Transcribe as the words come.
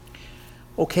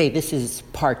Okay, this is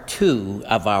part 2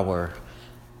 of our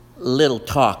little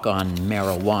talk on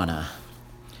marijuana.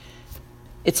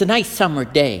 It's a nice summer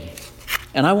day,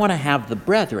 and I want to have the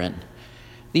brethren,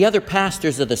 the other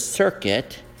pastors of the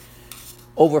circuit,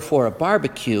 over for a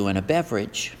barbecue and a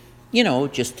beverage. You know,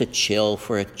 just to chill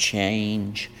for a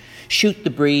change, shoot the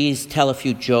breeze, tell a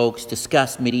few jokes,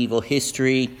 discuss medieval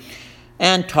history,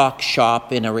 and talk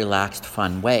shop in a relaxed,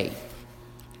 fun way.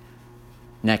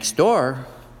 Next door,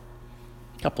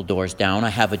 a couple doors down, I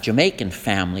have a Jamaican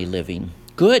family living.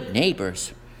 Good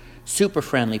neighbors, super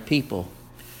friendly people.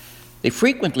 They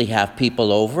frequently have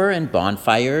people over and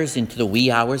bonfires into the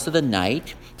wee hours of the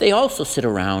night. They also sit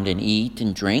around and eat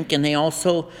and drink, and they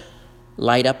also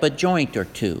light up a joint or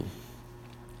two.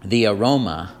 The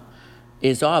aroma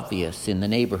is obvious in the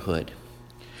neighborhood.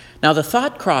 Now, the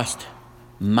thought crossed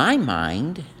my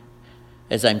mind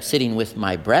as I'm sitting with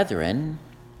my brethren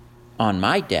on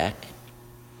my deck.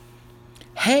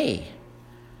 Hey,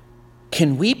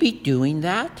 can we be doing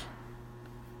that?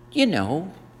 You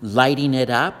know, lighting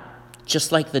it up,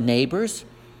 just like the neighbors.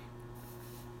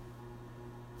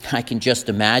 I can just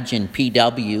imagine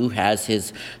PW has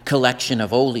his collection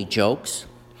of Oli jokes,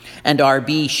 and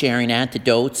RB sharing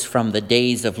anecdotes from the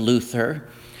days of Luther,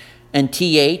 and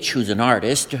TH, who's an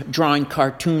artist, drawing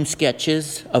cartoon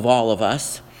sketches of all of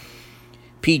us,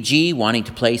 PG wanting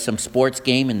to play some sports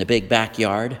game in the big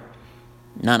backyard,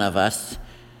 none of us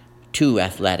too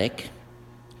athletic,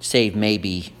 save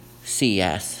maybe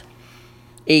CS.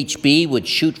 HB would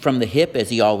shoot from the hip as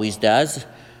he always does,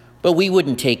 but we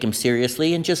wouldn't take him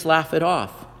seriously and just laugh it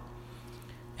off.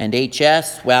 And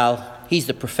HS, well, he's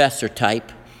the professor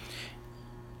type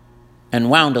and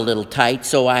wound a little tight,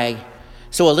 so a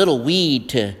little weed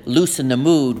to loosen the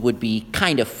mood would be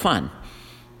kind of fun,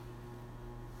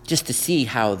 just to see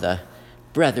how the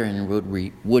brethren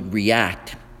would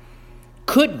react.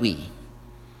 Could we,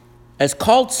 as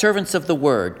called servants of the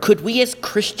word, could we as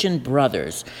Christian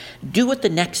brothers do what the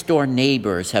next door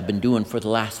neighbors have been doing for the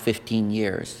last 15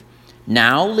 years?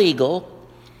 Now legal,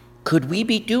 could we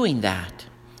be doing that?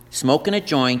 Smoking a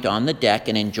joint on the deck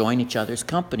and enjoying each other's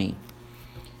company.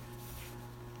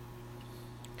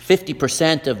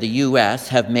 50% of the U.S.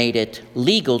 have made it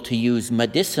legal to use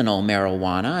medicinal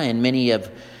marijuana, and many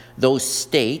of those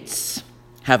states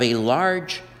have a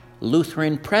large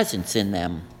Lutheran presence in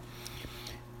them.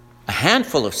 A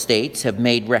handful of states have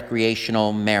made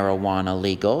recreational marijuana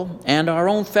legal, and our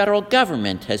own federal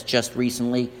government has just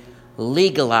recently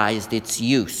legalized its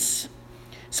use.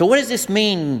 So what does this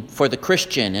mean for the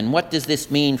Christian, and what does this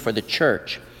mean for the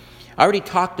church? I already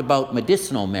talked about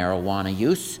medicinal marijuana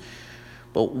use,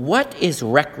 but what is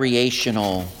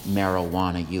recreational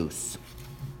marijuana use?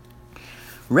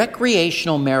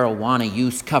 Recreational marijuana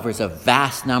use covers a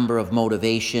vast number of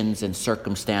motivations and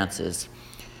circumstances.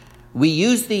 We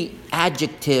use the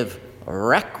adjective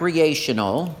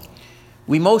recreational.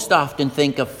 We most often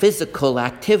think of physical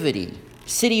activity.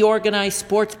 City-organized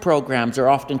sports programs are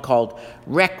often called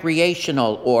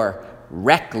recreational or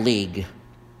rec league.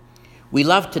 We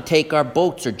love to take our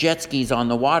boats or jet skis on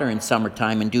the water in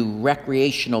summertime and do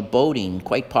recreational boating,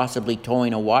 quite possibly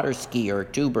towing a water ski or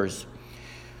tubers.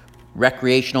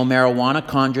 Recreational marijuana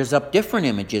conjures up different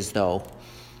images, though.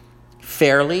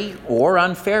 Fairly or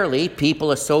unfairly,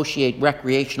 people associate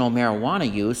recreational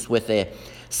marijuana use with a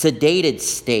sedated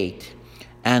state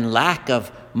and lack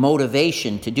of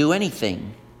motivation to do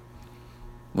anything.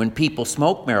 When people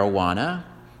smoke marijuana,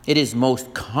 it is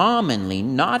most commonly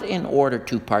not in order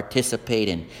to participate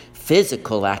in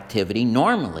physical activity,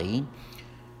 normally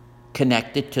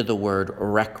connected to the word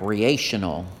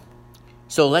recreational.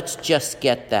 So let's just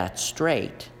get that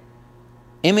straight.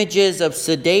 Images of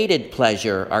sedated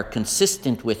pleasure are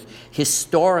consistent with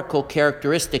historical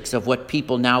characteristics of what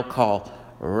people now call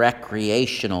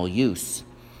recreational use.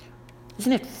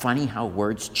 Isn't it funny how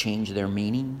words change their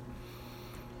meaning?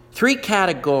 3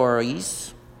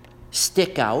 categories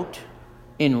stick out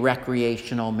in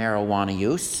recreational marijuana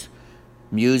use: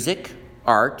 music,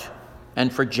 art,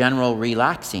 and for general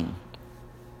relaxing.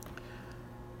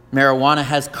 Marijuana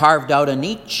has carved out a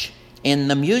niche in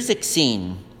the music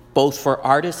scene, both for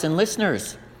artists and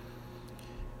listeners.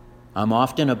 I'm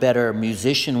often a better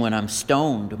musician when I'm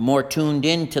stoned, more tuned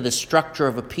in to the structure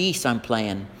of a piece I'm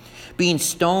playing. Being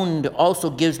stoned also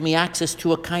gives me access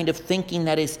to a kind of thinking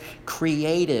that is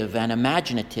creative and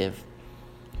imaginative.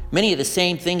 Many of the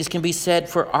same things can be said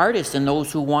for artists and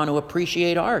those who want to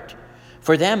appreciate art.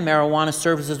 For them, marijuana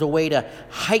serves as a way to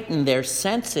heighten their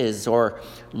senses or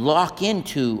lock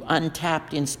into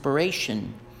untapped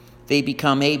inspiration. They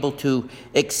become able to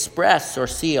express or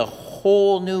see a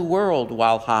whole new world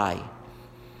while high.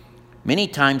 Many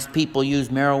times people use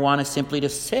marijuana simply to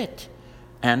sit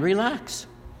and relax,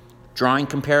 drawing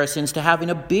comparisons to having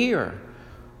a beer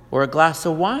or a glass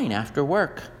of wine after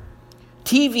work.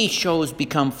 TV shows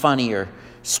become funnier,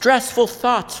 stressful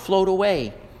thoughts float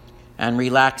away, and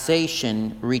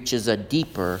relaxation reaches a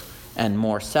deeper and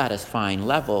more satisfying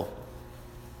level.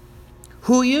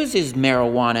 Who uses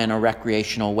marijuana in a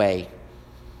recreational way?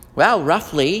 Well,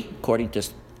 roughly, according to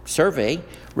survey,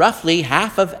 roughly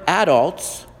half of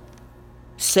adults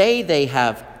say they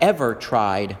have ever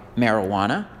tried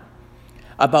marijuana.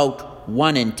 About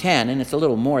 1 in 10, and it's a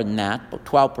little more than that, about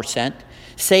 12%,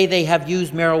 say they have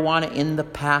used marijuana in the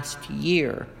past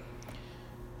year.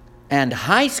 And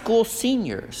high school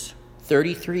seniors,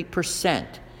 33%,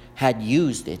 had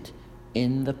used it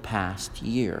in the past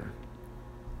year.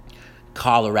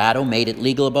 Colorado made it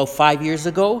legal about 5 years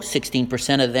ago.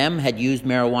 16% of them had used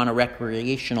marijuana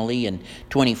recreationally in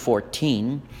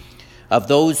 2014. Of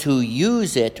those who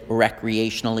use it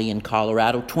recreationally in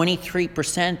Colorado,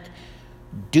 23%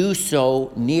 do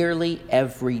so nearly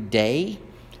every day.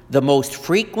 The most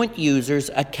frequent users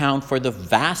account for the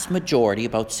vast majority,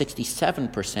 about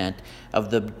 67%,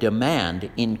 of the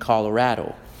demand in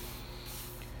Colorado.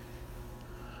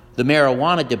 The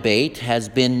marijuana debate has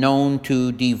been known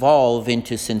to devolve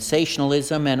into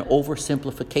sensationalism and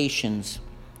oversimplifications.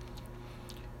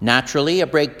 Naturally, a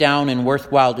breakdown in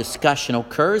worthwhile discussion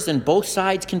occurs, and both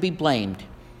sides can be blamed.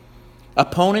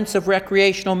 Opponents of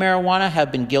recreational marijuana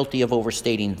have been guilty of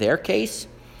overstating their case.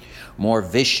 More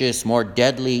vicious, more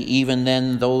deadly even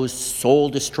than those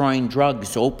soul-destroying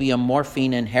drugs, opium,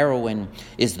 morphine, and heroin,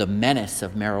 is the menace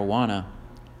of marijuana.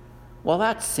 Well,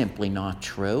 that's simply not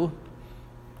true.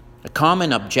 A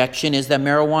common objection is that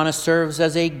marijuana serves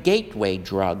as a gateway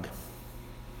drug.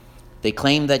 They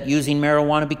claim that using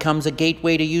marijuana becomes a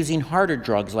gateway to using harder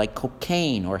drugs like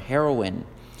cocaine or heroin.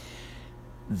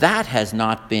 That has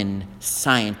not been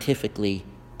scientifically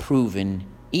proven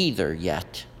either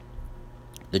yet.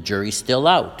 The jury's still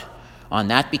out on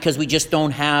that because we just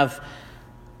don't have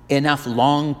enough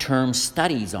long-term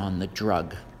studies on the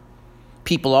drug.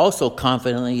 People also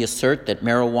confidently assert that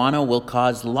marijuana will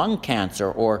cause lung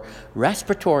cancer or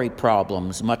respiratory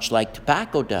problems, much like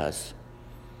tobacco does.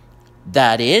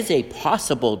 That is a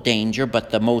possible danger,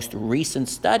 but the most recent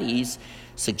studies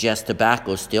suggest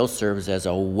tobacco still serves as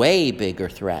a way bigger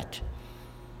threat.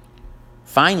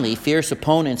 Finally, fierce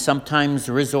opponents sometimes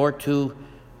resort to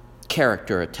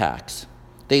character attacks.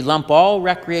 They lump all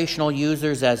recreational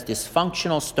users as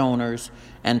dysfunctional stoners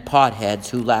and potheads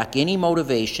who lack any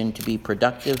motivation to be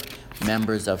productive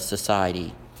members of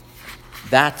society.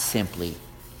 That simply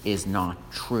is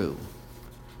not true.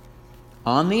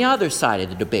 On the other side of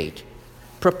the debate,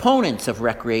 proponents of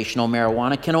recreational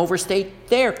marijuana can overstate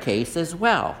their case as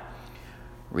well.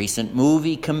 Recent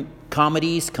movie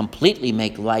comedies completely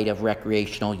make light of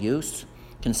recreational use.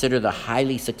 Consider the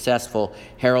highly successful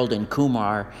Harold and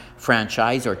Kumar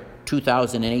franchise or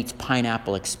 2008's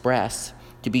Pineapple Express.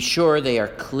 To be sure, they are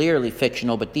clearly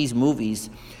fictional, but these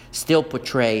movies still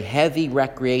portray heavy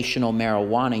recreational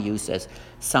marijuana use as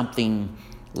something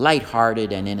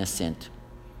lighthearted and innocent.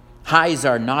 Highs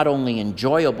are not only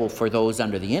enjoyable for those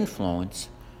under the influence,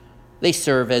 they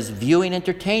serve as viewing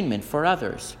entertainment for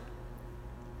others.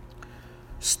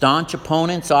 Staunch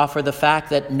opponents offer the fact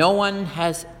that no one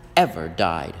has ever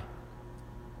died.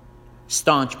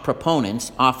 Staunch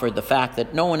proponents offer the fact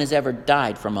that no one has ever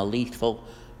died from a lethal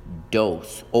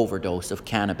overdose of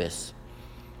cannabis.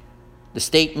 The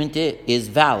statement is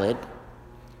valid,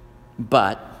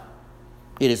 but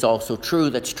it is also true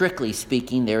that, strictly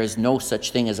speaking, there is no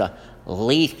such thing as a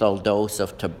lethal dose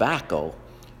of tobacco.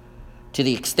 To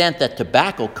the extent that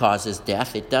tobacco causes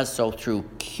death, it does so through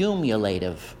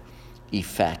cumulative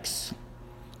effects.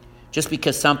 Just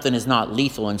because something is not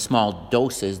lethal in small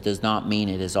doses does not mean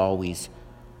it is always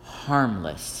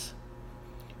harmless.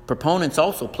 Proponents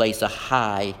also place a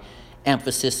high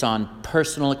emphasis on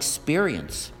personal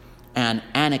experience and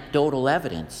anecdotal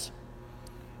evidence.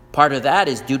 Part of that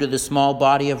is due to the small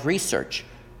body of research,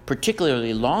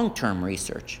 particularly long-term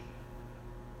research.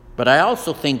 But I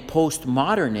also think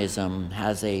postmodernism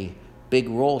has a big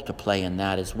role to play in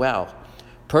that as well.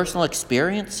 Personal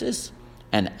experiences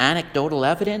and anecdotal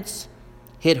evidence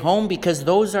hit home because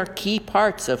those are key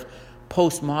parts of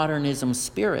postmodernism's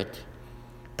spirit.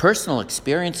 Personal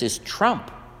experiences trump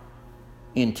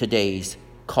in today's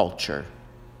culture,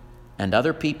 and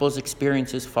other people's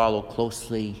experiences follow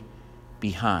closely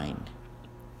behind.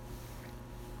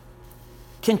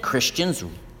 Can Christians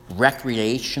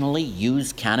recreationally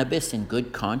use cannabis in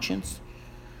good conscience?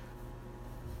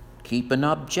 Keep an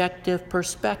objective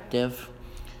perspective.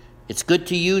 It's good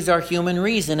to use our human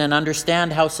reason and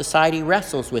understand how society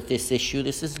wrestles with this issue.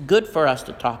 This is good for us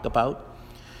to talk about.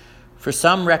 For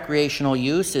some, recreational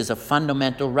use is a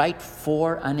fundamental right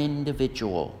for an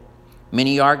individual.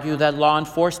 Many argue that law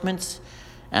enforcement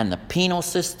and the penal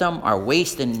system are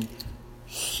wasting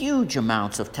huge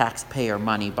amounts of taxpayer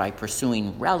money by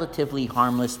pursuing relatively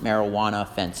harmless marijuana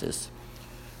offenses,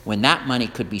 when that money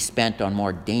could be spent on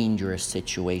more dangerous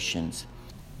situations.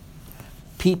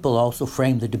 People also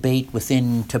frame the debate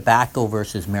within tobacco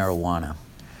versus marijuana.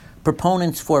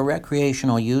 Proponents for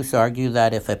recreational use argue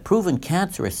that if a proven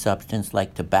cancerous substance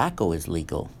like tobacco is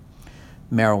legal,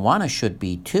 marijuana should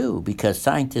be too, because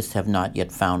scientists have not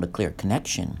yet found a clear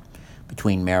connection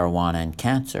between marijuana and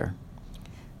cancer.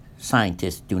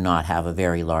 Scientists do not have a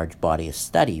very large body of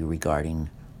study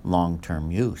regarding long-term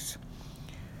use.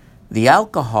 The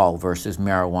alcohol versus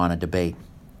marijuana debate.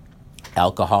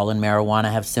 Alcohol and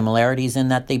marijuana have similarities in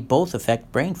that they both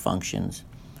affect brain functions,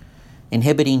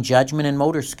 inhibiting judgment and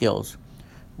motor skills.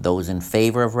 Those in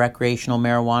favor of recreational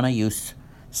marijuana use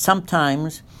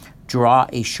sometimes draw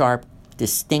a sharp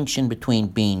distinction between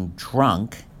being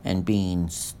drunk and being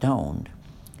stoned.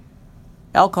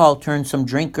 Alcohol turns some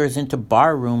drinkers into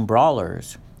barroom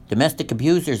brawlers, domestic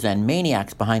abusers, and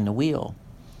maniacs behind the wheel.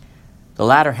 The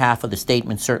latter half of the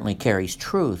statement certainly carries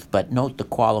truth, but note the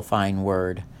qualifying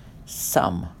word,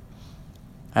 some.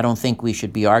 I don't think we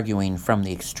should be arguing from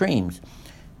the extremes.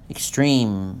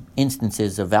 Extreme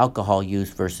instances of alcohol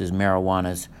use versus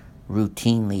marijuana's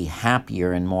routinely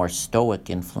happier and more stoic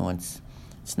influence.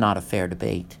 It's not a fair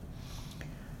debate.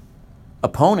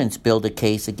 Opponents build a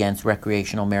case against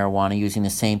recreational marijuana using the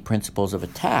same principles of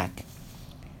attack,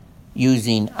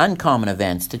 using uncommon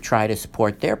events to try to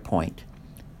support their point.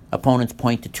 Opponents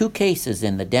point to two cases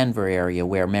in the Denver area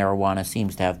where marijuana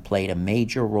seems to have played a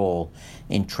major role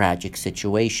in tragic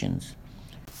situations.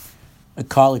 A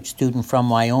college student from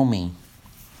Wyoming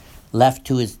leapt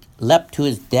to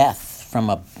his death from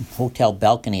a hotel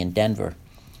balcony in Denver.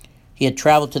 He had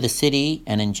traveled to the city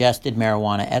and ingested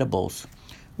marijuana edibles,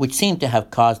 which seemed to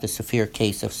have caused a severe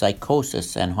case of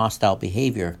psychosis and hostile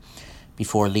behavior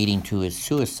before leading to his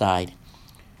suicide.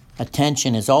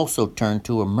 Attention is also turned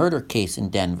to a murder case in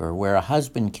Denver where a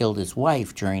husband killed his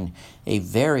wife during a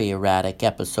very erratic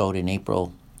episode in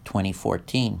April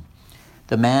 2014.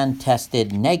 The man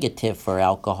tested negative for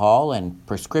alcohol and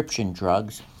prescription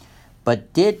drugs,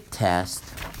 but did test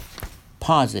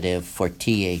positive for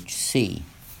THC.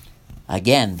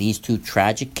 Again, these two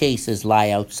tragic cases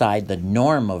lie outside the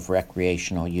norm of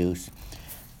recreational use,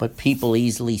 but people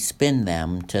easily spin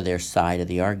them to their side of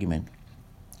the argument.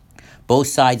 Both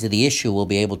sides of the issue will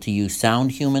be able to use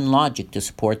sound human logic to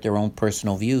support their own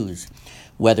personal views,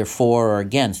 whether for or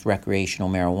against recreational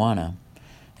marijuana.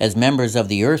 As members of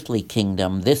the earthly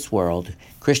kingdom, this world,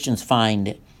 Christians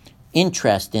find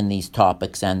interest in these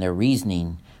topics and their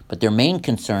reasoning, but their main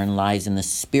concern lies in the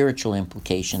spiritual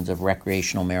implications of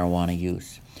recreational marijuana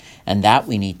use, and that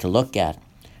we need to look at.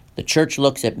 The church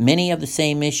looks at many of the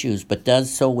same issues, but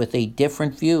does so with a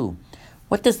different view.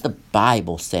 What does the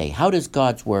Bible say? How does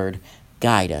God's Word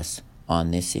guide us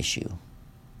on this issue?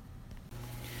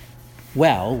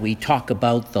 Well, we talk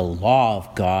about the law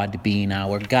of God being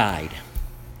our guide.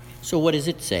 So what does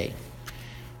it say?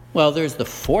 Well, there's the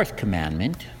fourth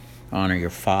commandment, honor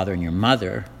your father and your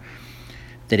mother,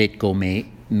 that it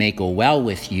may go well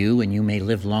with you and you may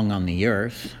live long on the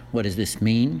earth. What does this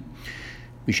mean?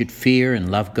 We should fear and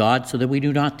love God so that we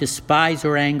do not despise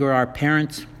or anger our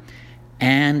parents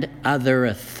and other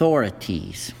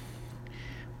authorities,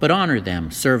 but honor them,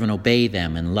 serve and obey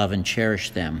them, and love and cherish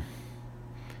them.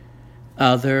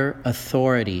 Other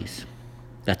authorities,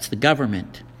 that's the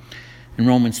government. And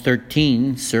Romans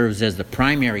 13 serves as the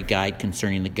primary guide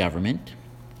concerning the government.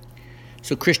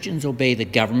 So Christians obey the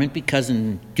government because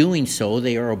in doing so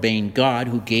they are obeying God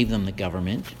who gave them the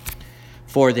government.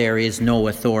 For there is no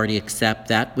authority except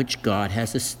that which God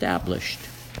has established.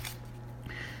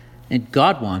 And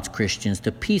God wants Christians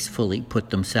to peacefully put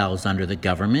themselves under the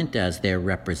government as their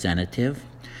representative,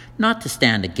 not to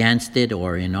stand against it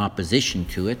or in opposition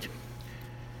to it.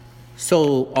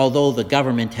 So, although the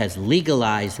government has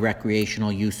legalized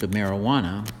recreational use of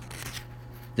marijuana,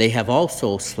 they have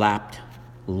also slapped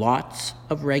lots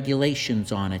of regulations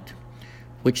on it,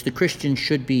 which the Christian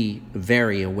should be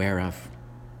very aware of.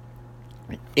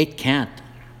 It can't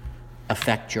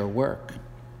affect your work.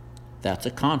 That's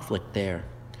a conflict there.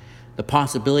 The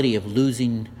possibility of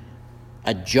losing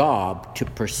a job to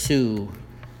pursue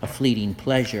a fleeting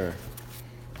pleasure,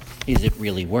 is it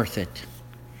really worth it?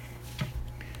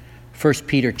 1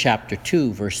 Peter chapter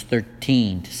 2, verse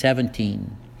 13 to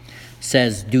 17.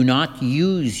 says, do not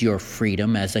use your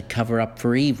freedom as a cover-up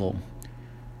for evil.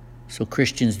 So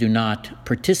Christians do not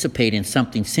participate in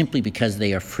something simply because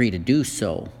they are free to do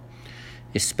so,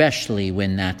 especially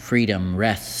when that freedom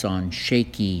rests on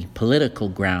shaky political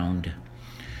ground.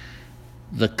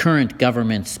 The current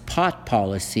government's pot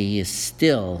policy is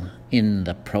still in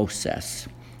the process.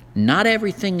 Not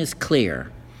everything is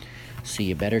clear, so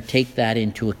you better take that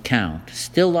into account.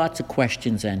 Still lots of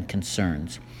questions and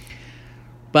concerns.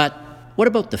 But what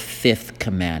about the fifth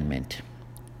commandment?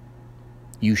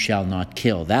 You shall not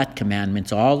kill. That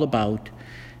commandment's all about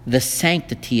the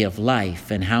sanctity of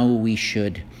life and how we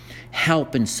should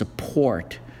help and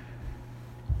support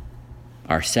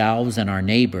ourselves and our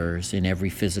neighbors in every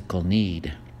physical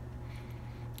need.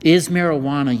 Is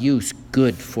marijuana use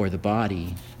good for the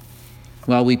body?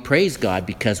 Well, we praise God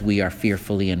because we are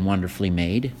fearfully and wonderfully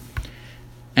made.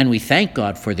 And we thank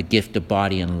God for the gift of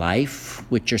body and life,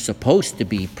 which are supposed to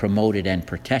be promoted and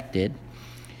protected.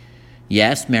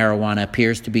 Yes, marijuana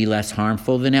appears to be less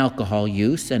harmful than alcohol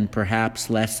use and perhaps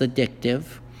less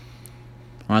addictive.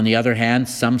 On the other hand,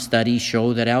 some studies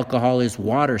show that alcohol is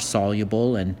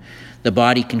water-soluble and the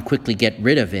body can quickly get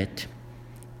rid of it.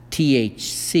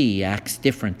 THC acts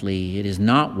differently. It is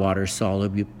not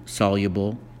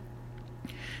water-soluble.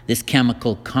 This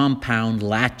chemical compound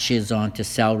latches onto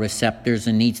cell receptors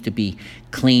and needs to be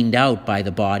cleaned out by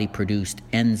the body-produced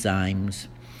enzymes.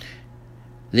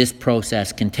 This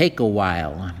process can take a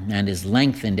while and is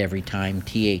lengthened every time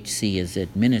THC is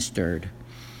administered.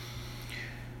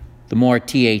 The more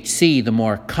THC, the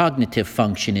more cognitive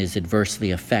function is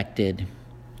adversely affected.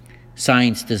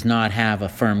 Science does not have a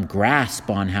firm grasp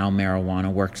on how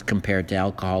marijuana works compared to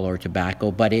alcohol or tobacco,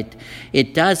 but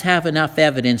it does have enough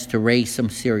evidence to raise some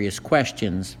serious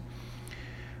questions.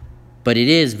 But it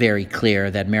is very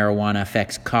clear that marijuana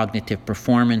affects cognitive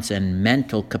performance and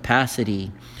mental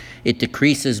capacity. It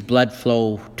decreases blood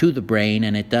flow to the brain,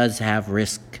 and it does have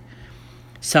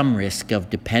some risk of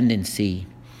dependency.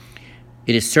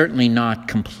 It is certainly not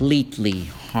completely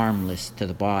harmless to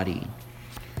the body.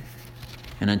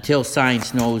 And until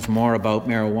science knows more about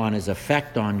marijuana's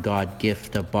effect on God's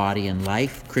gift of body and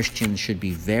life, Christians should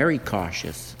be very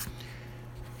cautious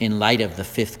in light of the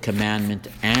fifth commandment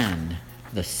and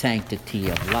the sanctity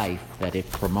of life that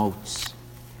it promotes.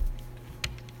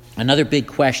 Another big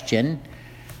question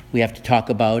we have to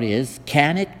talk about is,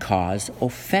 can it cause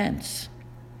offense?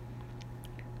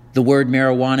 The word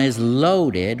marijuana is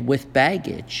loaded with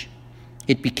baggage.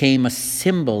 It became a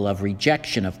symbol of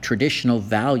rejection of traditional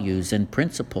values and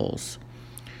principles.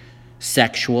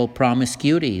 Sexual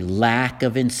promiscuity, lack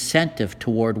of incentive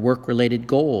toward work-related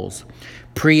goals,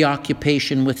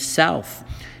 preoccupation with self,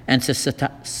 and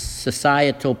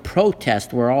societal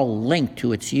protest were all linked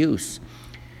to its use.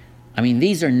 I mean,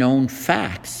 these are known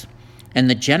facts. And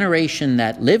the generation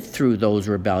that lived through those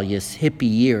rebellious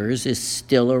hippie years is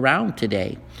still around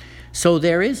today. So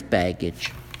there is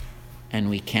baggage, and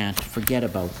we can't forget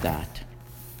about that.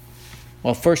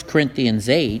 Well, 1 Corinthians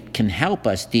 8 can help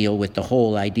us deal with the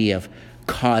whole idea of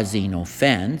causing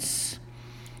offense.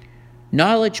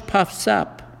 Knowledge puffs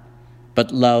up,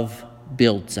 but love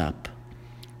builds up.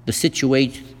 The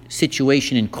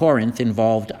situation in Corinth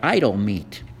involved idol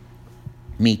meat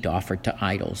offered to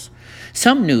idols.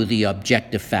 Some knew the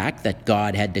objective fact that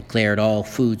God had declared all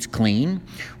foods clean,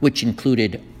 which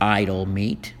included idol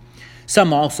meat.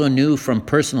 Some also knew from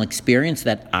personal experience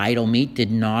that idol meat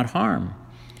did not harm.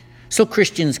 So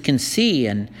Christians can see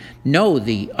and know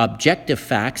the objective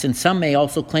facts, and some may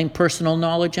also claim personal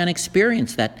knowledge and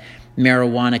experience that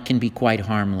marijuana can be quite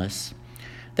harmless.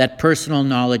 That personal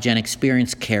knowledge and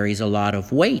experience carries a lot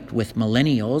of weight with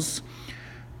millennials,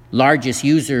 largest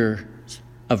users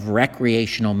of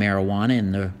recreational marijuana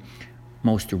in the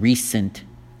most recent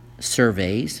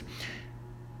surveys.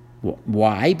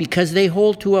 Why? Because they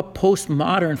hold to a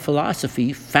postmodern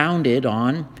philosophy founded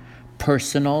on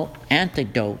personal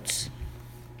anecdotes.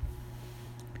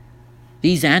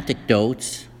 These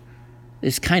anecdotes,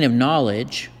 this kind of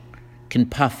knowledge, can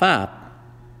puff up,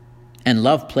 and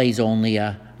love plays only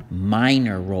a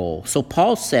minor role. So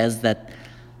Paul says that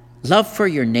love for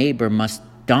your neighbor must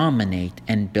dominate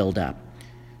and build up.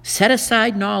 Set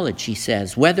aside knowledge, he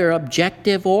says, whether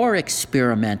objective or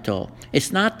experimental.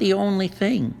 It's not the only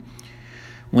thing.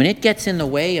 When it gets in the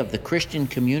way of the Christian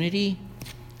community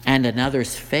and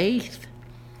another's faith,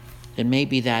 then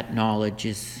maybe that knowledge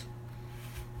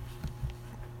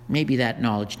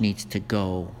needs to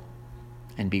go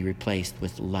and be replaced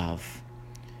with love.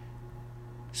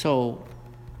 So,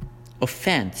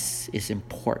 offense is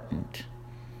important.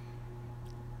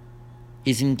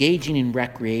 Is engaging in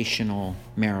recreational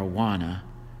marijuana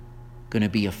going to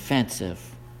be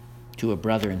offensive to a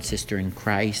brother and sister in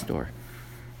Christ or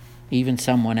even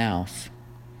someone else?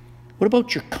 What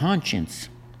about your conscience?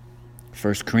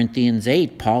 1 Corinthians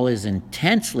 8, Paul is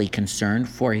intensely concerned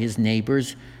for his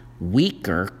neighbor's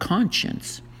weaker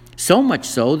conscience, so much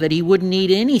so that he wouldn't eat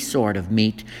any sort of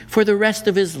meat for the rest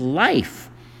of his life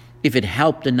if it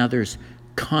helped another's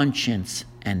conscience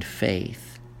and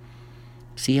faith.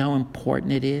 See how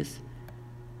important it is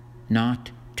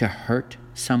not to hurt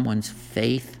someone's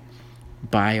faith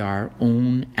by our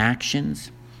own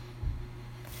actions?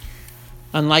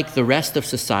 Unlike the rest of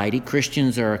society,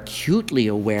 Christians are acutely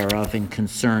aware of and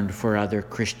concerned for other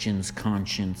Christians'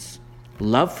 conscience.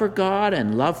 Love for God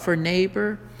and love for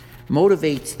neighbor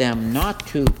motivates them not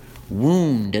to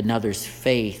wound another's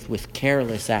faith with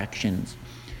careless actions.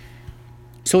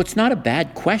 So it's not a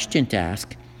bad question to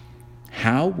ask,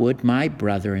 how would my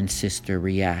brother and sister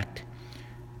react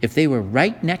if they were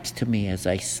right next to me as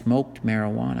I smoked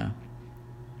marijuana?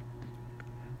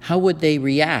 How would they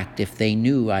react if they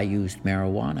knew I used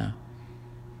marijuana?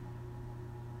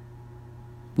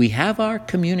 We have our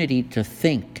community to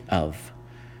think of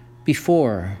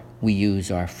before we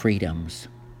use our freedoms.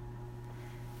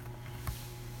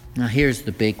 Now here's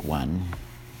the big one.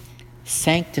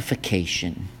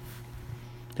 Sanctification.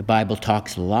 The Bible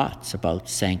talks lots about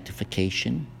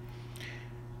sanctification.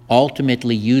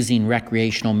 Ultimately, using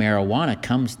recreational marijuana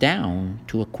comes down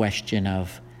to a question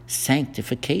of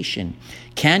sanctification.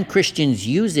 Can Christians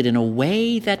use it in a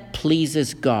way that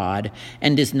pleases God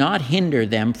and does not hinder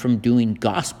them from doing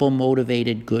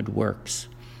gospel-motivated good works?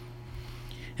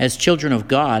 As children of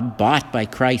God, bought by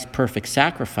Christ's perfect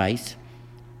sacrifice,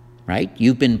 right?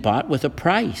 You've been bought with a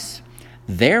price.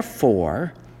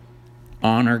 Therefore,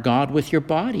 honor God with your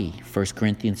body, 1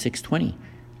 Corinthians 6:20.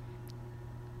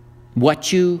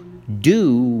 What you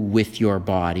do with your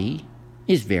body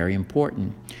is very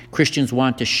important. Christians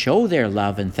want to show their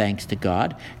love and thanks to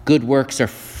God. Good works are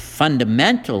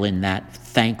fundamental in that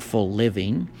thankful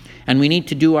living, and we need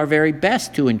to do our very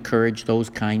best to encourage those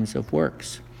kinds of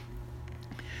works.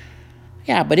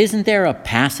 Yeah, but isn't there a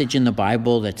passage in the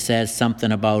Bible that says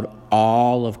something about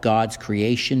all of God's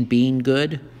creation being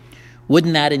good?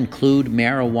 Wouldn't that include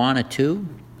marijuana too?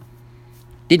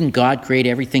 Didn't God create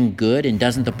everything good? And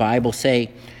doesn't the Bible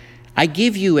say, I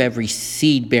give you every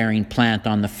seed-bearing plant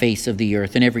on the face of the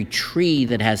earth and every tree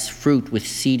that has fruit with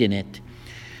seed in it.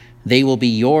 They will be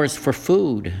yours for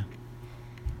food.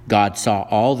 God saw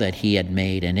all that he had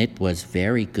made, and it was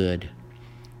very good.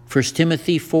 1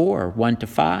 Timothy 4,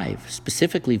 1-5,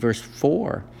 specifically verse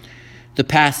 4. The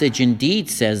passage indeed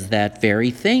says that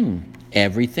very thing.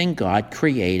 Everything God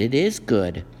created is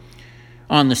good.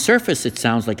 On the surface, it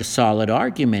sounds like a solid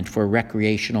argument for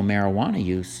recreational marijuana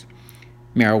use.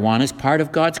 Marijuana is part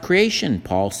of God's creation.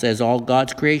 Paul says all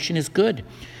God's creation is good.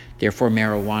 Therefore,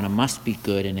 marijuana must be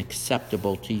good and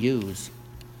acceptable to use.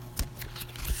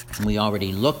 And we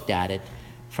already looked at it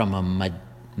from a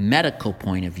medical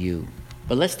point of view.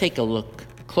 But let's take a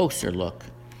closer look.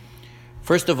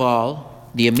 First of all,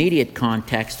 the immediate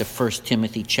context of 1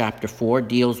 Timothy chapter 4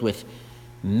 deals with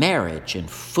marriage and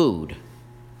food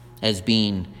as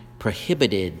being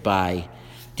prohibited by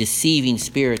deceiving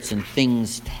spirits and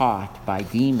things taught by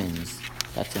demons.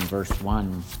 That's in verse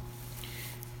 1.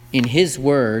 In his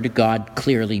word, God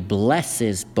clearly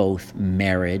blesses both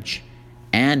marriage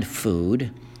and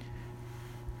food.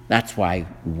 That's why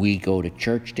we go to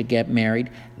church to get married.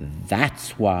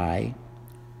 That's why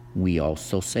we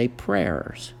also say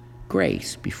prayers,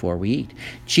 grace, before we eat.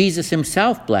 Jesus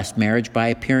himself blessed marriage by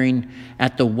appearing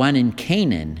at the one in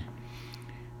Canaan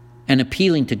and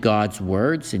appealing to God's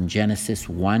words in Genesis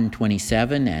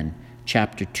 1:27 and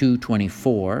chapter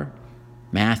 2:24,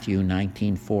 Matthew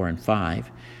 19:4 and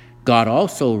 5. God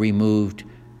also removed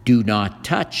do not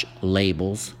touch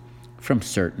labels from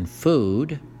certain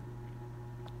food.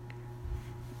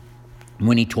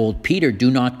 When he told Peter,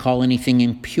 do not call anything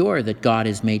impure that God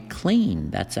has made clean.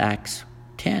 That's Acts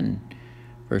 10,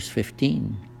 verse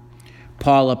 15.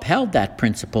 Paul upheld that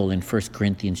principle in 1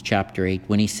 Corinthians chapter 8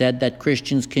 when he said that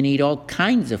Christians can eat all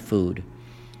kinds of food.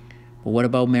 But what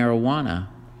about marijuana?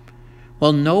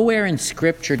 Well, nowhere in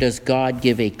Scripture does God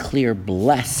give a clear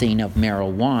blessing of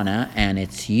marijuana and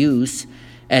its use,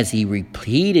 as he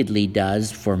repeatedly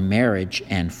does for marriage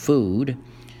and food.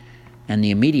 And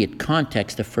the immediate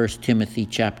context of 1 Timothy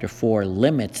chapter 4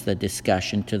 limits the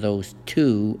discussion to those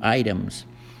two items.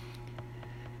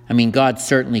 I mean, God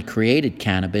certainly created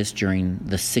cannabis during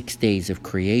the 6 days of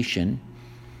creation.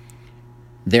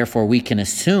 Therefore, we can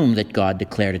assume that God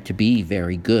declared it to be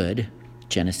very good,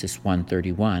 Genesis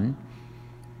 1:31.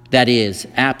 That is,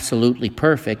 absolutely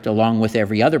perfect, along with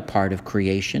every other part of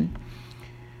creation.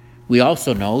 We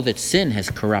also know that sin has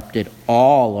corrupted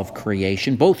all of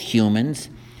creation, both humans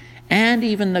and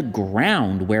even the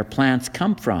ground where plants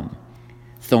come from.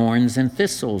 Thorns and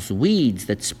thistles, weeds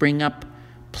that spring up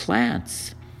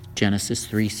plants. Genesis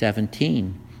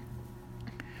 3:17.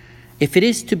 If it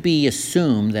is to be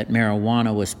assumed that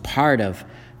marijuana was part of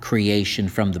creation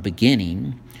from the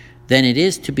beginning, then it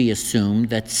is to be assumed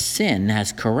that sin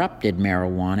has corrupted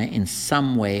marijuana in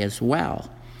some way as well.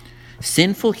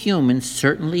 Sinful humans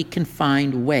certainly can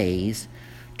find ways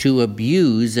to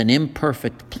abuse an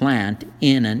imperfect plant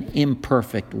in an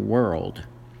imperfect world.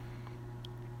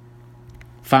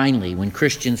 Finally, when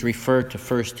Christians refer to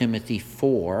 1 Timothy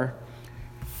 4,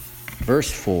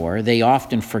 verse 4, they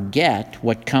often forget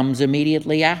what comes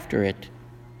immediately after it.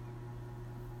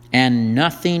 And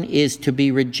nothing is to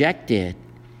be rejected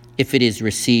if it is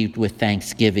received with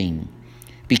thanksgiving,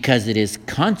 because it is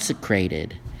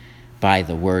consecrated by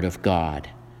the word of God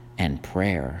and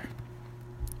prayer.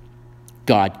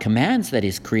 God commands that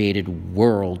his created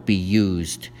world be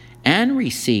used and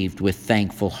received with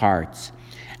thankful hearts,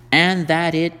 and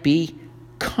that it be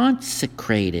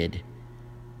consecrated.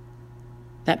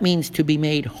 That means to be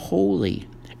made holy.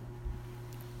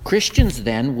 Christians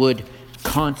then would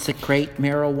consecrate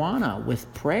marijuana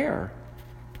with prayer,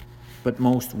 but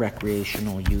most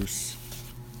recreational use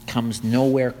comes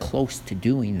nowhere close to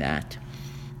doing that.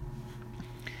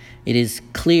 It is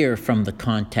clear from the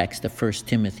context of 1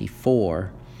 Timothy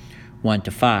 4,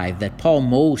 1-5, that Paul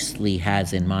mostly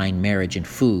has in mind marriage and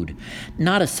food,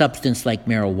 not a substance like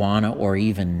marijuana or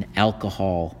even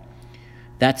alcohol.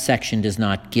 That section does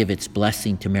not give its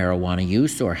blessing to marijuana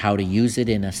use or how to use it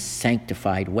in a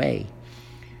sanctified way.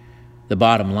 The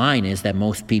bottom line is that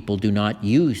most people do not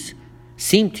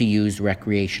seem to use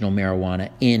recreational marijuana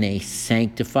in a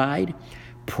sanctified,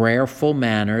 prayerful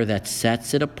manner that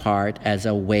sets it apart as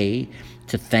a way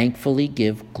to thankfully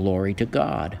give glory to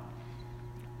God.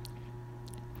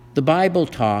 The Bible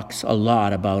talks a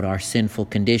lot about our sinful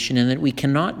condition and that we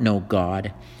cannot know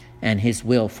God and his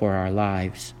will for our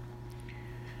lives.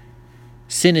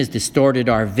 Sin has distorted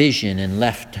our vision and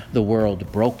left the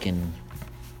world broken.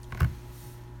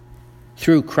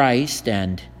 Through Christ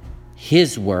and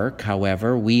his work,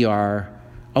 however, we are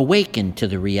awakened to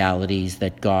the realities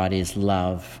that God is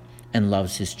love and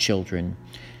loves his children.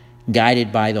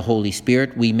 Guided by the Holy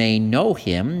Spirit, we may know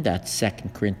him, that's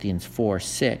 2 Corinthians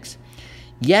 4:6,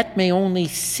 yet may only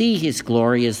see his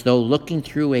glory as though looking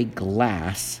through a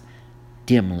glass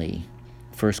dimly,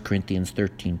 1 Corinthians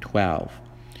 13:12.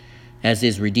 As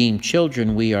his redeemed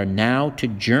children, we are now to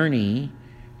journey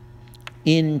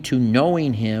into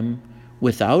knowing him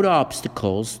without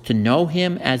obstacles, to know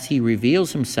him as he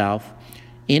reveals himself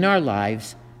in our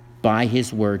lives by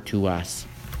his word to us.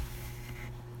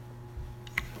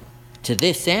 To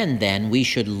this end, then, we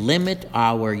should limit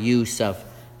our use of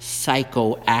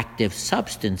psychoactive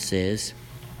substances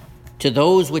to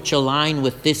those which align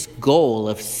with this goal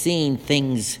of seeing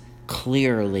things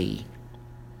clearly.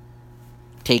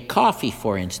 Take coffee,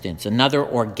 for instance, another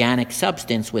organic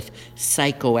substance with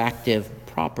psychoactive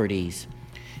properties.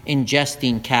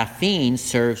 Ingesting caffeine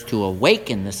serves to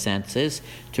awaken the senses,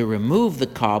 to remove the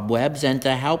cobwebs, and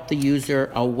to help the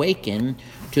user awaken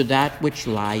to that which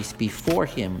lies before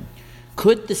him.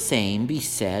 Could the same be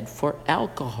said for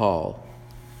alcohol?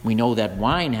 We know that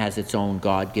wine has its own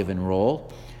God-given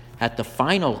role at the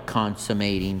final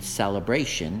consummating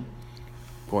celebration,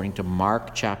 according to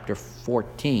Mark chapter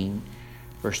 14,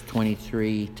 verse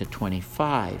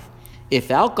 23-25.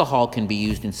 If alcohol can be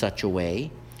used in such a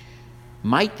way,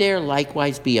 might there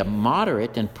likewise be a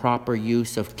moderate and proper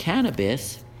use of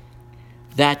cannabis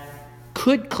that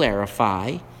could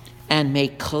clarify and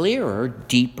make clearer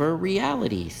deeper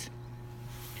realities?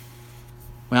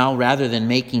 Well, rather than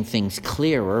making things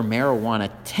clearer,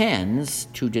 marijuana tends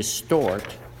to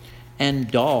distort and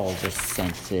dull the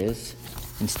senses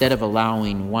instead of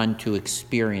allowing one to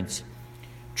experience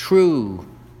true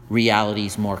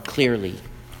realities more clearly.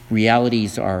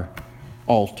 Realities are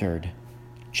altered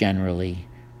generally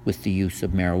with the use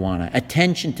of marijuana.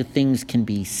 Attention to things can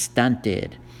be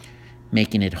stunted,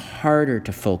 making it harder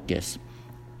to focus.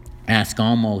 Ask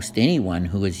almost anyone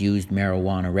who has used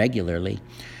marijuana regularly,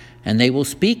 and they will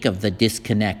speak of the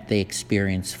disconnect they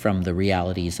experience from the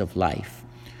realities of life,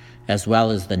 as well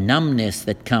as the numbness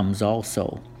that comes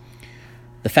also.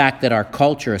 The fact that our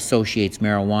culture associates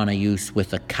marijuana use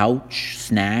with a couch,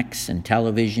 snacks, and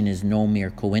television is no mere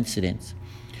coincidence.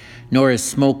 Nor is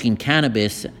smoking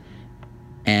cannabis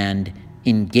and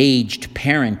engaged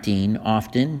parenting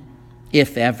often,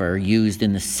 if ever, used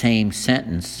in the same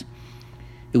sentence.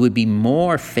 It would be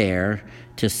more fair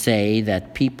to say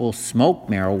that people smoke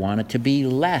marijuana to be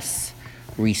less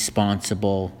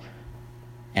responsible,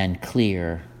 and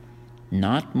clear,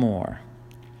 not more.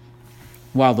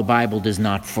 While the Bible does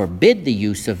not forbid the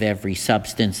use of every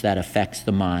substance that affects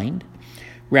the mind,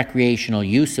 recreational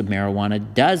use of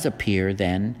marijuana does appear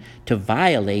then to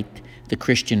violate the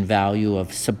Christian value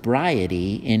of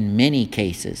sobriety in many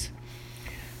cases.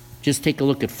 Just take a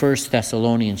look at 1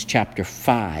 Thessalonians chapter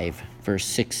 5, verse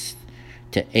 6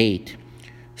 to 8.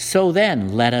 So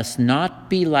then, let us not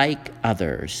be like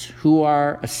others who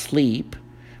are asleep,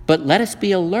 but let us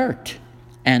be alert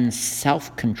and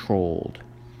self-controlled.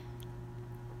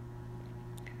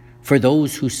 For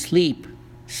those who sleep,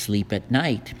 sleep at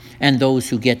night, and those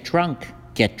who get drunk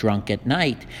at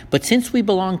night. But since we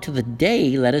belong to the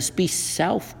day, let us be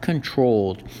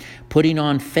self-controlled, putting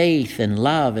on faith and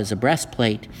love as a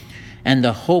breastplate, and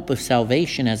the hope of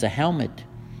salvation as a helmet.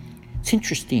 It's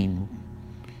interesting.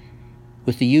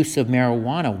 With the use of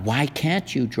marijuana, why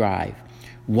can't you drive?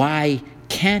 Why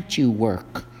can't you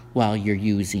work while you're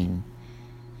using?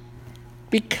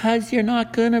 Because you're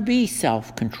not going to be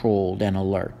self-controlled and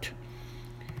alert.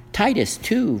 Titus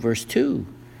 2, verse 2.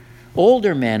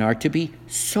 Older men are to be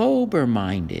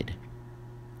sober-minded,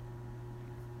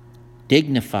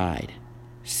 dignified,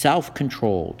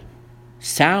 self-controlled,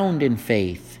 sound in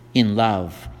faith, in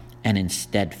love, and in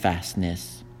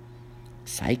steadfastness.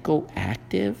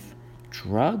 Psychoactive?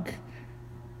 Drug?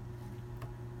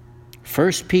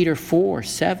 1 Peter 4,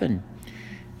 7.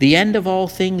 The end of all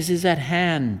things is at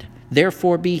hand.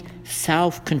 Therefore be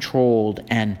self-controlled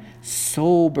and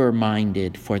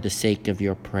sober-minded for the sake of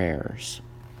your prayers.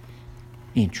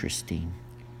 Interesting.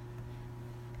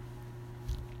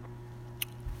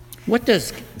 What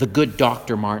does the good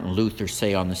Dr. Martin Luther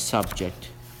say on the subject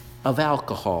of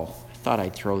alcohol? I thought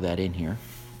I'd throw that in here.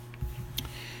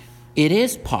 It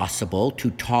is possible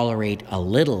to tolerate a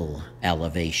little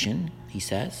elevation, he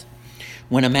says.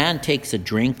 When a man takes a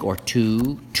drink or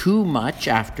two too much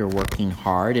after working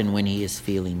hard and when he is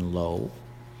feeling low,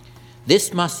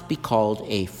 this must be called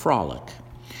a frolic.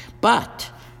 But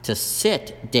to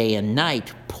sit day and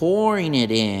night pouring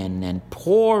it in and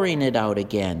pouring it out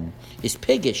again is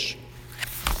piggish.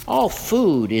 All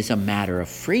food is a matter of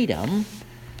freedom,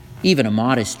 even a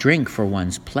modest drink for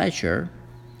one's pleasure.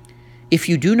 If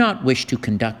you do not wish to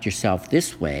conduct yourself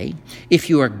this way, if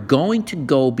you are going to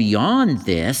go beyond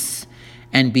this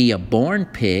and be a born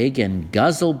pig and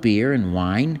guzzle beer and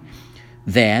wine,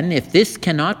 then, if this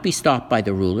cannot be stopped by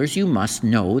the rulers, you must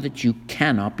know that you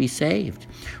cannot be saved.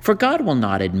 For God will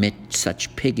not admit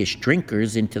such piggish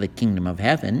drinkers into the kingdom of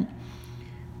heaven.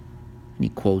 And he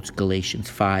quotes Galatians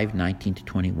 5, 19 to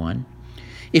 21.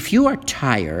 If you are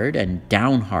tired and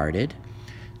downhearted,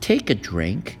 take a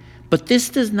drink, but this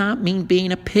does not mean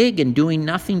being a pig and doing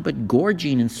nothing but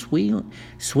gorging and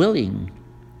swilling.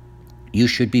 You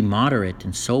should be moderate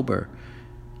and sober.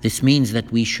 This means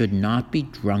that we should not be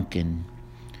drunken,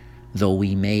 though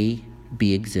we may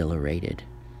be exhilarated.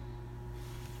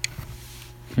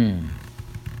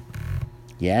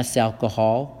 Yes,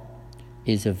 alcoholism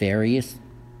is a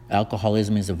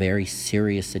very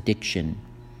serious addiction,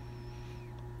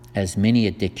 as many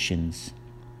addictions,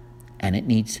 and it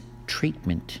needs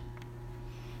treatment.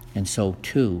 And so,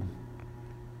 too,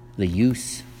 the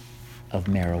use of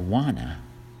marijuana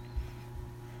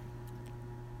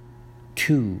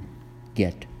to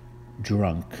get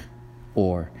drunk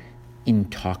or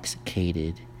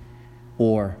intoxicated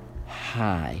or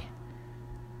high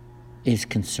is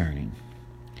concerning.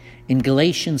 In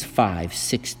Galatians 5,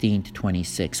 16 to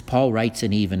 26, Paul writes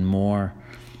an even more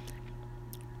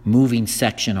moving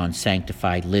section on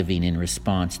sanctified living in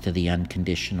response to the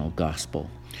unconditional gospel.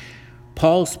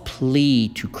 Paul's plea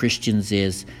to Christians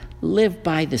is, live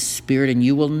by the Spirit and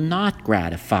you will not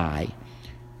gratify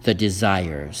the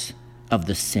desires of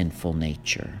the sinful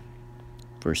nature.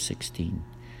 Verse 16.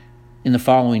 In the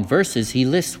following verses, he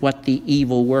lists what the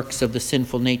evil works of the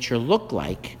sinful nature look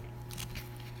like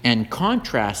and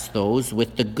contrasts those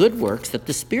with the good works that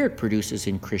the Spirit produces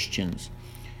in Christians.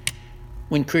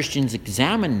 When Christians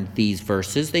examine these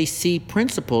verses, they see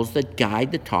principles that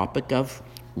guide the topic of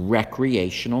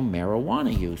recreational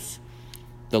marijuana use.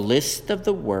 The list of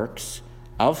the works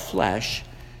of flesh,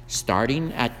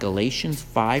 starting at Galatians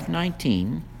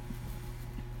 5:19,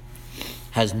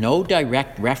 has no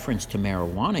direct reference to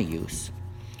marijuana use.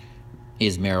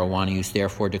 Is marijuana use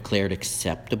therefore declared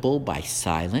acceptable by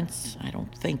silence? I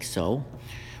don't think so.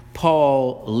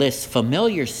 Paul lists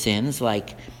familiar sins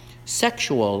like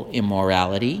sexual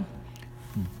immorality,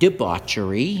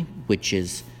 debauchery, which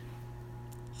is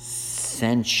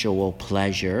sensual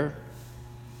pleasure,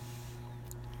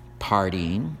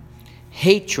 partying,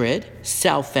 hatred,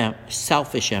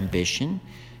 selfish ambition,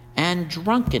 and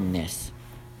drunkenness,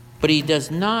 but he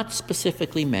does not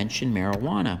specifically mention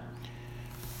marijuana.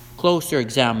 Closer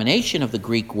examination of the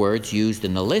Greek words used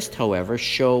in the list, however,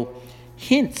 show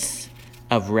hints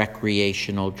of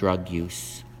recreational drug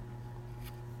use.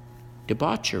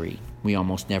 Debauchery. We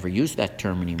almost never use that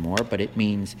term anymore, but it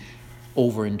means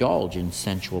overindulge in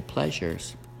sensual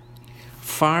pleasures.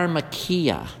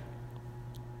 Pharmakia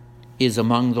is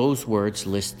among those words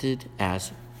listed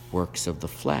as works of the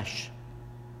flesh.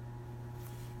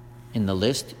 In the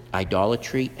list,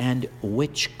 idolatry and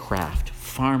witchcraft,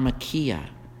 pharmakia.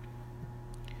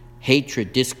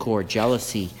 Hatred, discord,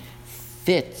 jealousy,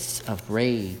 fits of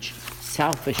rage,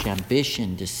 selfish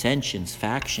ambition, dissensions,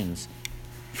 factions.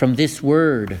 From this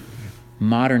word,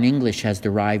 modern English has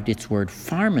derived its word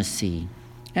pharmacy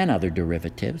and other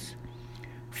derivatives.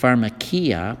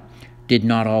 Pharmakia did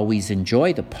not always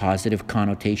enjoy the positive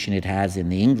connotation it has in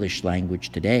the English language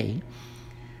today.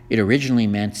 It originally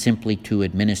meant simply to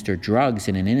administer drugs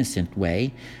in an innocent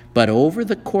way, but over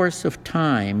the course of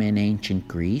time in ancient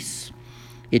Greece,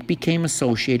 it became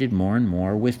associated more and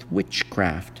more with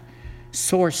witchcraft,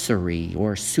 sorcery,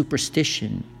 or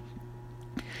superstition.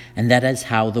 And that is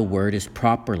how the word is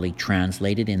properly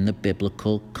translated in the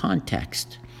biblical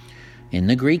context. In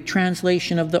the Greek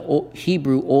translation of the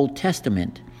Hebrew Old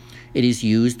Testament, it is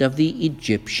used of the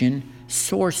Egyptian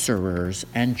sorcerers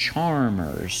and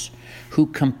charmers who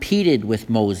competed with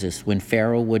Moses when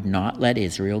Pharaoh would not let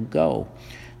Israel go.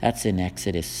 That's in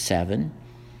Exodus 7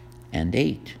 and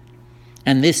 8.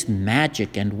 And this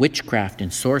magic and witchcraft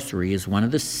and sorcery is one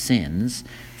of the sins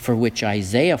for which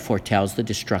Isaiah foretells the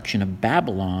destruction of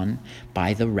Babylon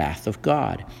by the wrath of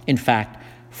God. In fact,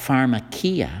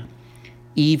 pharmakia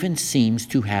even seems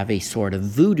to have a sort of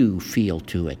voodoo feel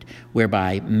to it,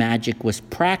 whereby magic was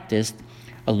practiced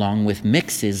along with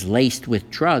mixes laced with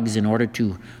drugs in order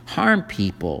to harm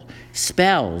people,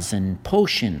 spells and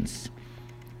potions.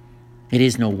 It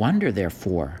is no wonder,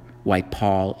 therefore, why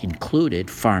Paul included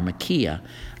pharmakia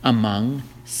among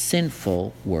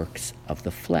sinful works of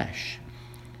the flesh.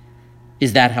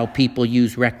 Is that how people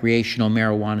use recreational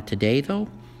marijuana today, though?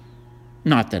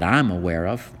 Not that I'm aware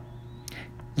of.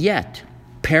 Yet,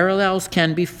 parallels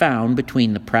can be found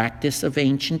between the practice of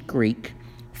ancient Greek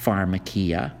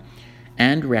pharmakia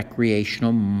and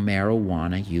recreational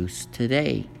marijuana use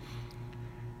today.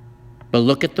 But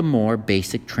look at the more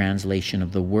basic translation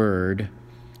of the word,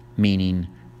 meaning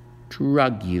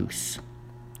drug use.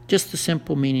 Just the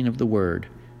simple meaning of the word,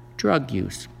 drug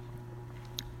use.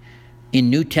 In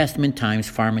New Testament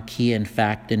times, pharmakia in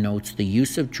fact denotes the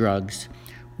use of drugs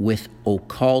with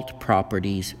occult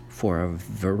properties for a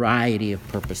variety of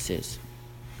purposes.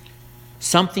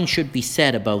 Something should be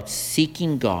said about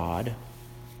seeking God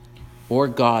or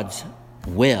God's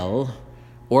will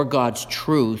or God's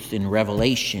truth in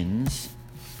revelations,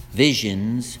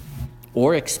 visions,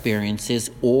 or experiences,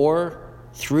 or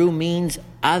through means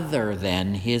other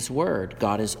than His Word.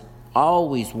 God is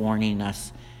always warning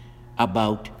us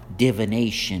about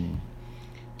divination.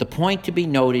 The point to be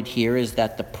noted here is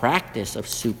that the practice of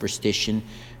superstition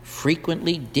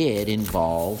frequently did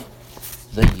involve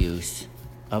the use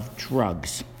of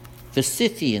drugs. The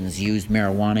Scythians used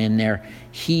marijuana in their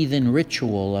heathen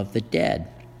ritual of the dead.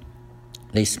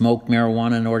 They smoked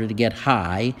marijuana in order to get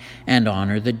high and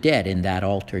honor the dead in that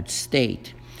altered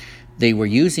state. They were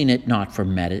using it not for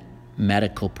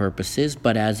medical purposes,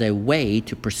 but as a way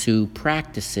to pursue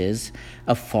practices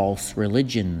of false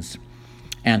religions.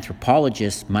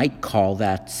 Anthropologists might call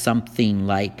that something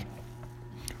like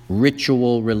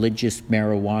ritual religious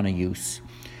marijuana use,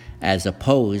 as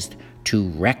opposed to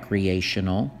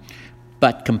recreational.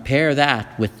 But compare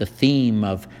that with the theme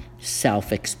of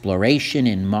self-exploration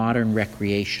in modern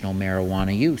recreational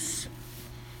marijuana use.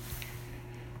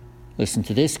 Listen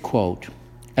to this quote.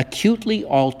 Acutely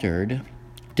altered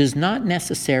does not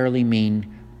necessarily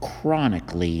mean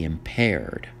chronically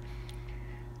impaired.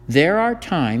 There are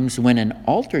times when an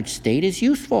altered state is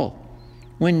useful,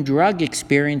 when drug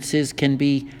experiences can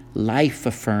be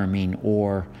life-affirming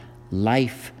or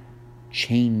life-changing.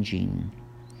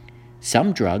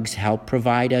 Some drugs help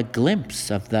provide a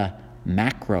glimpse of the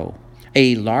macro,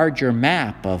 a larger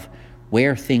map of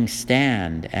where things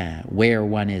stand, where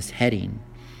one is heading.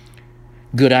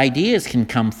 Good ideas can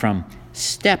come from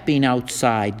stepping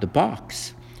outside the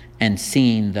box and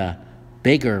seeing the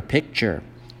bigger picture.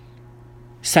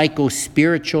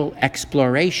 Psycho-spiritual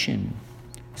exploration,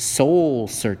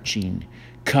 soul-searching,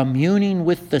 communing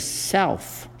with the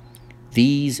self.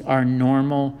 These are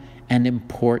normal and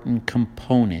important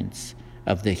components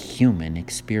of the human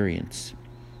experience.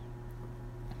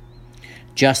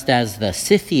 Just as the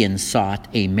Scythians sought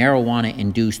a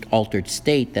marijuana-induced altered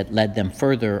state that led them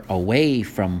further away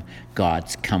from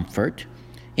God's comfort,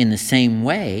 in the same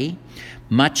way,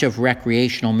 much of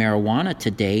recreational marijuana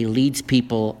today leads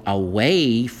people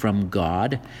away from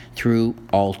God through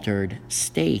altered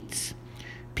states.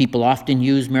 People often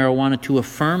use marijuana to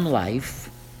affirm life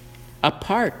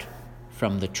apart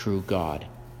from the true God,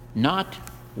 not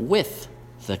with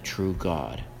the true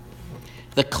God.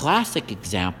 The classic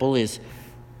example is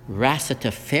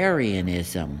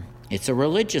Rastafarianism. It's a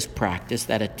religious practice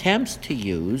that attempts to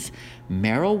use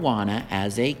marijuana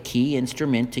as a key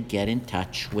instrument to get in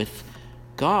touch with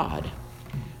God.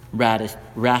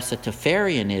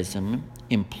 Rastafarianism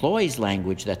employs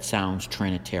language that sounds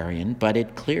Trinitarian, but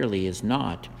it clearly is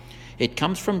not. It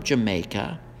comes from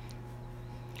Jamaica,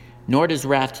 nor does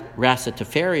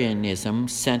Rastafarianism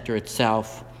center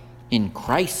itself in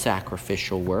Christ's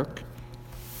sacrificial work.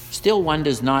 Still, one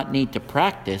does not need to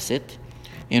practice it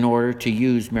in order to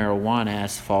use marijuana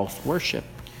as false worship.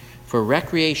 For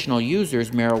recreational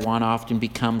users, marijuana often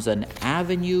becomes an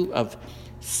avenue of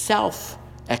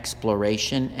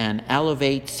self-exploration and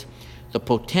elevates the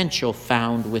potential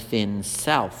found within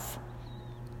self.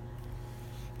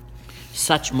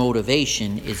 Such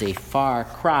motivation is a far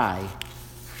cry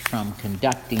from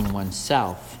conducting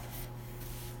oneself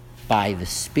by the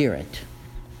Spirit,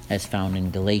 as found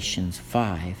in Galatians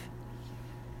 5.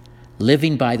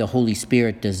 Living by the Holy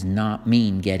Spirit does not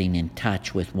mean getting in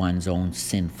touch with one's own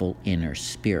sinful inner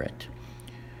spirit.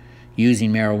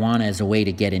 Using marijuana as a way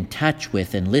to get in touch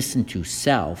with and listen to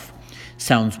self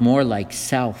sounds more like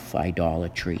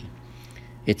self-idolatry.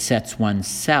 It sets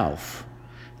oneself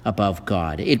above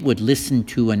God. It would listen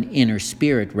to an inner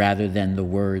spirit rather than the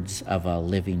words of a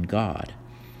living God.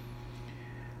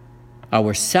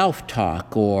 Our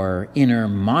self-talk or inner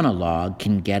monologue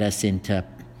can get us into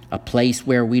a place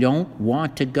where we don't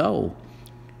want to go.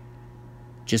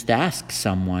 Just ask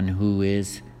someone who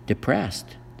is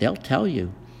depressed. They'll tell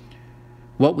you.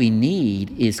 What we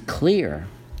need is clear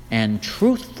and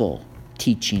truthful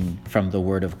teaching from the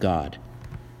Word of God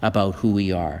about who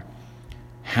we are,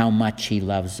 how much He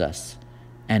loves us,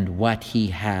 and what He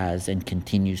has and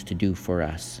continues to do for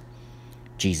us.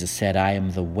 Jesus said, "I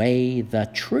am the way, the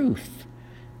truth,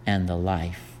 and the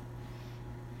life."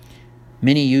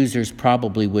 Many users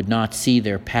probably would not see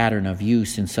their pattern of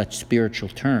use in such spiritual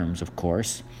terms, of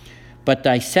course, but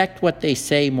dissect what they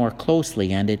say more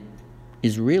closely, and it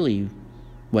is really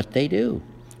what they do.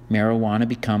 Marijuana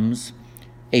becomes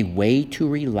a way to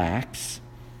relax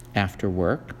after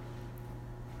work.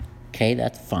 Okay,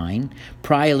 that's fine.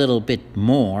 Pry a little bit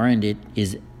more, and it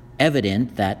is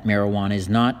evident that marijuana is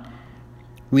not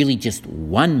really just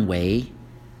one way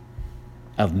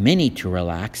of many to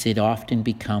relax. It often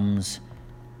becomes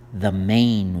the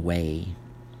main way.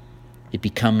 It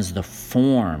becomes the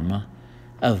form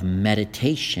of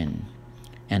meditation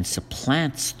and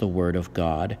supplants the Word of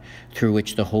God, through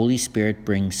which the Holy Spirit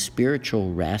brings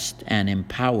spiritual rest and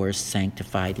empowers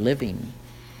sanctified living.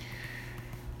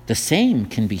 The same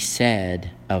can be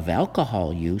said of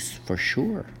alcohol use for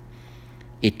sure.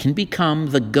 It can become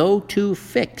the go-to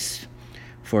fix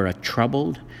for a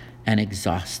troubled and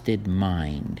exhausted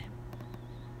mind.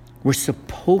 We're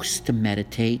supposed to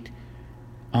meditate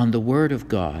on the Word of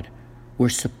God. We're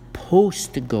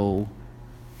supposed to go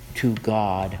to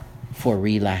God for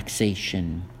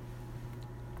relaxation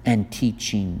and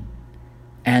teaching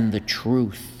and the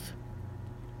truth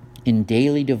in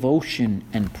daily devotion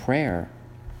and prayer,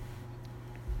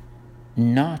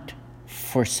 not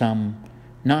to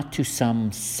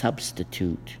some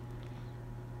substitute.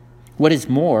 What is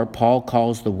more, Paul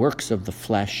calls the works of the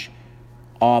flesh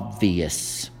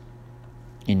obvious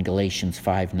in Galatians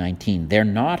 5:19. They're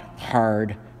not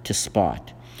hard to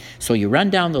spot. So you run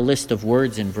down the list of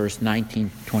words in verse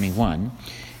 19-21,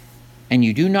 and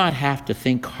you do not have to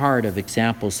think hard of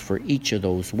examples for each of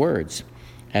those words.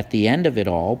 At the end of it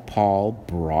all, Paul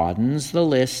broadens the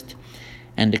list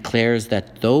and declares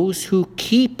that those who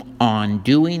keep on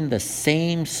doing the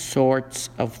same sorts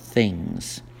of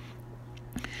things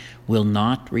will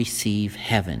not receive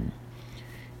heaven.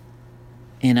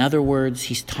 In other words,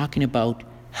 he's talking about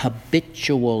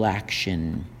habitual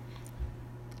action.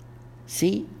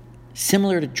 See,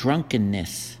 similar to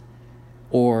drunkenness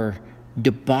or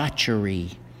debauchery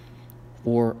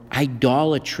or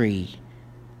idolatry,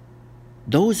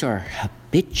 those are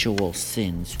habitual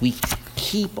sins. We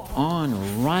keep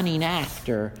on running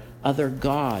after other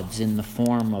gods in the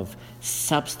form of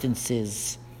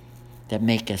substances that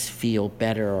make us feel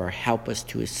better or help us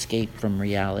to escape from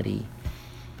reality.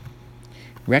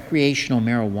 Recreational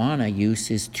marijuana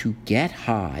use is to get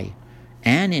high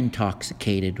and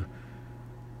intoxicated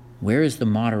Where is the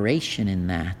moderation in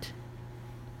that?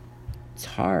 It's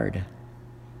hard.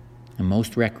 And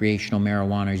most recreational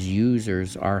marijuana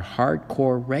users are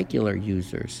hardcore regular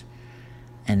users.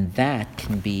 And that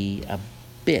can be a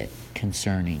bit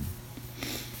concerning.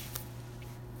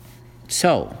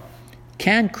 So,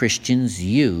 can Christians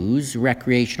use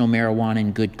recreational marijuana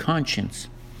in good conscience?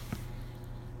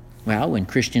 Well, when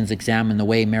Christians examine the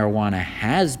way marijuana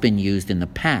has been used in the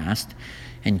past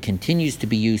and continues to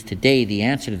be used today, the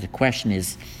answer to the question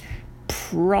is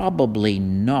probably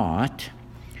not.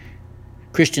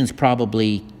 Christians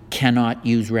probably cannot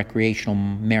use recreational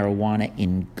marijuana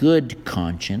in good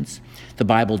conscience. The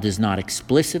Bible does not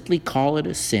explicitly call it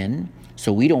a sin,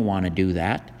 so we don't want to do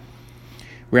that.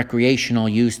 Recreational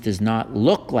use does not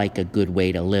look like a good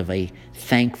way to live a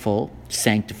thankful,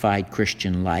 sanctified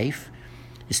Christian life,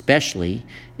 especially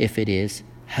if it is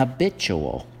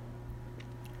habitual.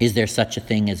 Is there such a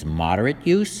thing as moderate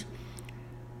use?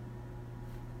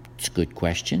 It's a good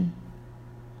question.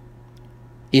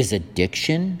 Is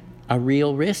addiction a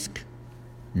real risk?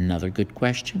 Another good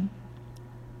question.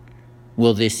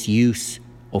 Will this use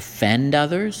offend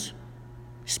others,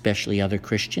 especially other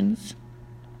Christians?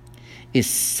 Is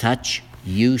such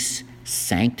use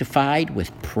sanctified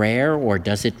with prayer, or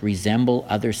does it resemble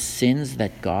other sins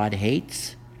that God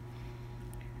hates?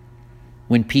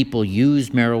 When people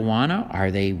use marijuana,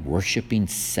 are they worshiping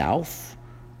self,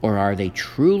 or are they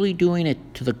truly doing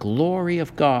it to the glory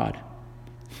of God?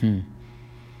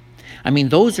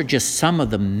 Those are just some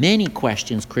of the many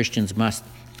questions Christians must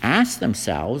ask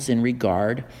themselves in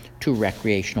regard to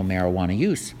recreational marijuana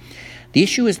use. The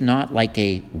issue is not like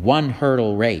a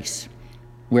one-hurdle race,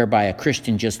 whereby a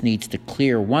Christian just needs to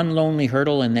clear one lonely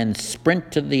hurdle and then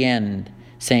sprint to the end,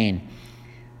 saying,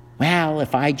 well,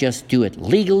 if I just do it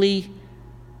legally,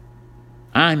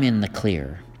 I'm in the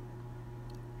clear.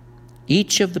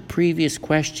 Each of the previous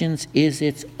questions is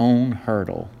its own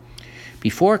hurdle.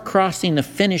 Before crossing the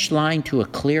finish line to a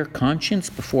clear conscience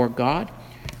before God,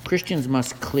 Christians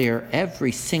must clear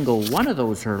every single one of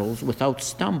those hurdles without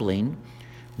stumbling,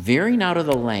 veering out of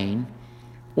the lane,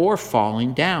 or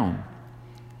falling down.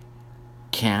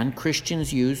 Can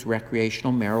Christians use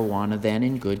recreational marijuana then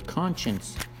in good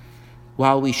conscience?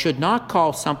 While we should not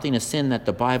call something a sin that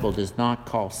the Bible does not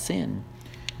call sin,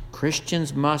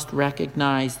 Christians must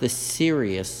recognize the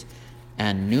serious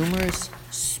and numerous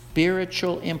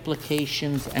spiritual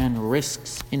implications and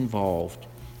risks involved.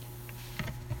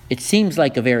 It seems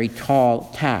like a very tall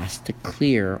task to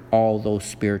clear all those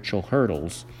spiritual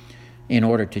hurdles in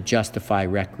order to justify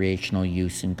recreational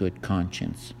use in good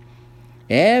conscience.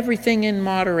 Everything in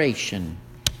moderation.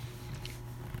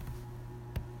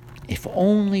 If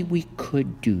only we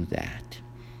could do that.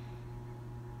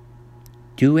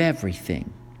 Do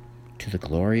everything to the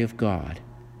glory of God.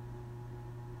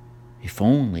 If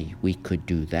only we could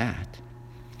do that.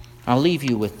 I'll leave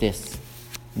you with this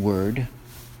word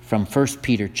from 1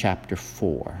 Peter chapter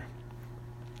 4.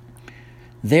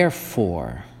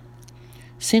 Therefore,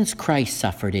 since Christ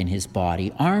suffered in his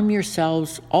body, arm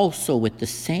yourselves also with the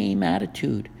same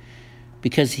attitude,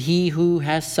 because he who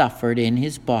has suffered in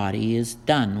his body is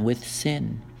done with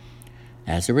sin.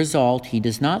 As a result, he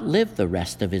does not live the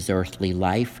rest of his earthly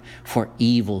life for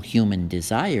evil human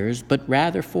desires, but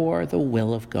rather for the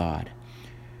will of God.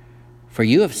 For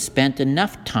you have spent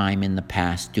enough time in the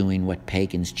past doing what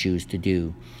pagans choose to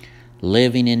do,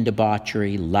 living in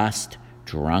debauchery, lust,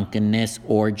 drunkenness,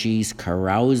 orgies,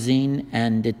 carousing,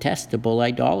 and detestable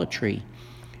idolatry.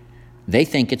 They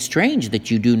think it strange that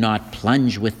you do not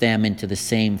plunge with them into the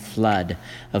same flood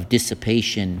of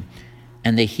dissipation,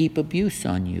 and they heap abuse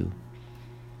on you.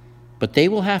 But they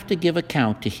will have to give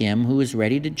account to him who is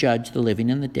ready to judge the living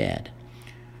and the dead.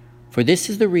 For this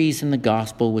is the reason the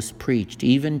gospel was preached,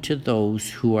 even to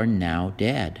those who are now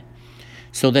dead,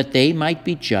 so that they might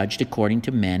be judged according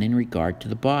to men in regard to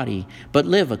the body, but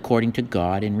live according to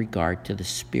God in regard to the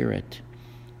Spirit.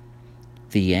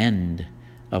 The end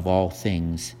of all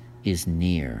things is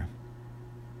near.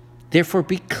 Therefore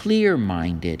be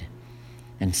clear-minded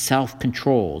and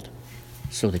self-controlled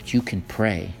so that you can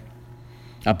pray.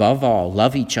 Above all,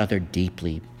 love each other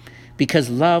deeply, because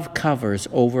love covers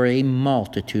over a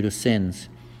multitude of sins.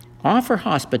 Offer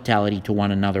hospitality to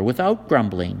one another without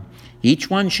grumbling.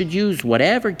 Each one should use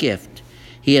whatever gift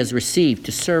he has received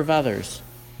to serve others,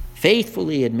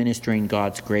 faithfully administering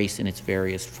God's grace in its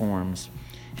various forms.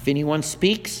 If anyone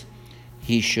speaks,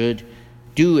 he should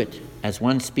do it as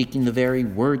one speaking the very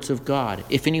words of God.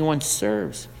 If anyone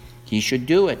serves, he should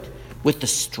do it with the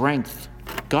strength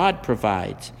God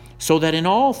provides, so that in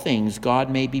all things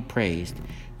God may be praised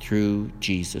through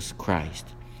Jesus Christ.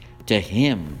 To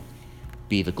him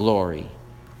be the glory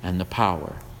and the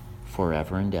power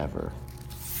forever and ever.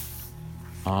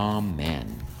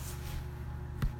 Amen.